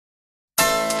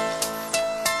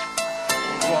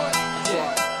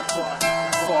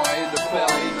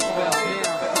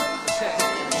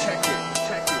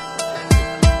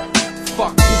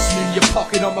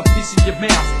pocket, I'ma piss in your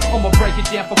mouth. I'ma break it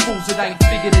down for fools that ain't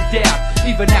figured it out.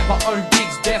 Even at my own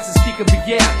gigs, bouncers kicking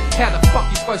me out. How the fuck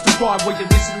you supposed to rhyme when you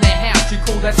listen to their house? You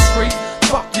call that street?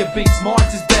 Fuck your beats, mine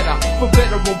is better. For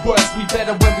better or worse, we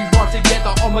better when we rhyme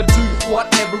together. I'ma do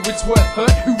whatever it's worth,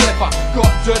 hurt whoever.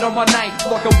 Got dirt on my name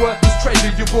like a worthless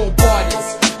treasure, you all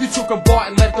biters. You took a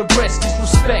bite and left the rest.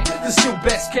 Disrespect, the still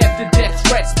best kept to death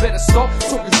threats. Better stop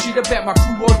talking shit about my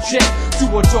crew or jet. Do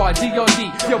or die, D.O.D.,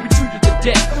 yeah, we true to the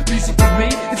death. Music to me,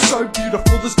 it's so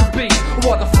beautiful as can be.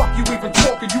 Why the fuck you even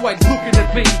talking, you ain't looking at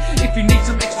me. If you need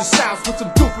some extra sales, put some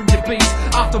dope in your beats.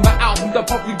 After my album, they'll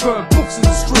probably burn books in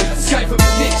the streets. Gave them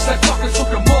nicks, they fucking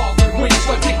took a mile and wings.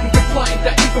 They didn't complain,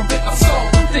 they even bit my soul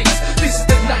and things. This is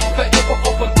the night forever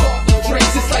of a dog and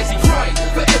drinks. It's lazy train,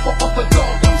 forever of a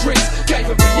dog and drinks. Gave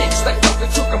them nicks, they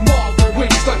fucking took a mile and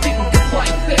wings. They didn't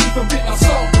complain, they even bit my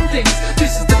soul and things.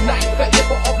 This is the night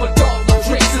forever of a dog and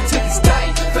drinks. And to this day,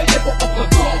 forever of a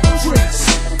dog and drinks.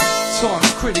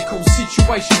 Time's critical,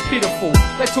 situation pitiful.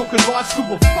 They talking life school,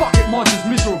 well fuck it, mine's just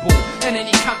miserable. And any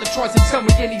cunt that tries to tell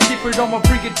me any different, I'ma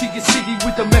bring it to your city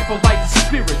with the methylated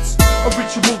spirits. A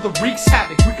ritual that wreaks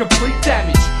havoc with complete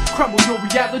damage. Crumble your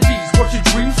realities, watch your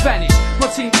dreams vanish. My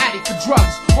team addict for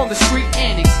drugs, on the street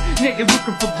annex. Nigga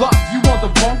looking for love, you on the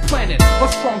wrong planet. A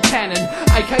strong cannon,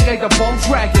 aka the bomb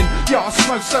dragon. Yeah, I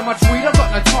smoke so much weed, I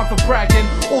got no time for bragging.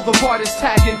 All the riders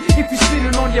tagging, if you're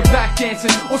spinning on your back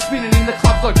dancing, or spinning in the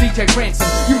clubs like DJ Ransom.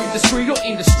 You in the street or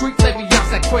in the street? Let me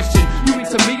ask that question. You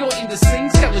into me or in the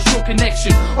scenes? Tell us your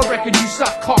connection. I reckon you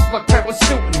suck cock like Paris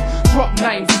Hilton. Drop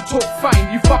names and talk fame,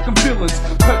 you fucking villains.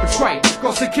 Perpetrate,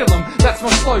 got to kill them, that's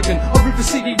my slogan. A River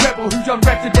City rebel who done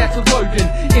rapped it out to Logan.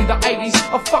 In the 80s,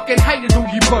 I fucking hated all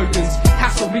you bogans.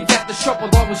 Hassled me at the shop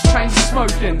while I was chain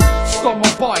smoking. Stole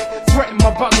my bike, threatened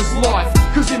my brother's life.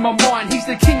 Cause in my mind, he's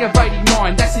the king of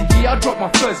 89. That's the year I dropped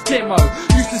my first demo.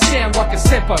 Used to sound like a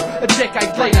Seppo. A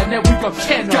decade later, now we got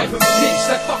Keno. Gave them nicks,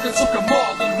 they fucking took a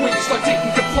mile and wings. They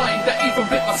didn't complain, they even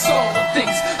bit my soul and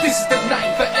things. This is the night